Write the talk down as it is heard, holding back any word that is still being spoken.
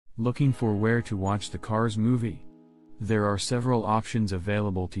Looking for where to watch the Cars movie? There are several options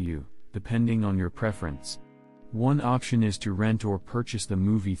available to you, depending on your preference. One option is to rent or purchase the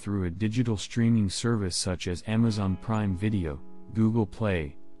movie through a digital streaming service such as Amazon Prime Video, Google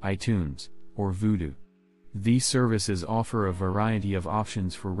Play, iTunes, or Vudu. These services offer a variety of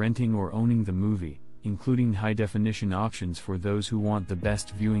options for renting or owning the movie, including high-definition options for those who want the best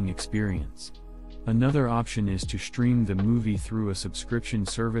viewing experience. Another option is to stream the movie through a subscription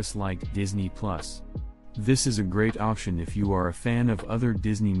service like Disney+. This is a great option if you are a fan of other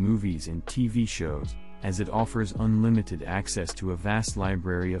Disney movies and TV shows, as it offers unlimited access to a vast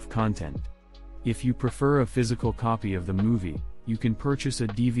library of content. If you prefer a physical copy of the movie, you can purchase a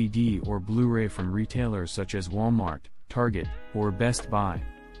DVD or Blu-ray from retailers such as Walmart, Target, or Best Buy.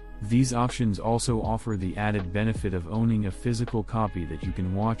 These options also offer the added benefit of owning a physical copy that you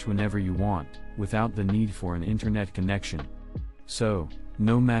can watch whenever you want, without the need for an internet connection. So,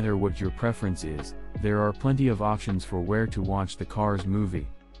 no matter what your preference is, there are plenty of options for where to watch the Cars movie.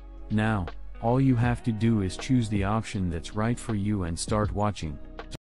 Now, all you have to do is choose the option that's right for you and start watching.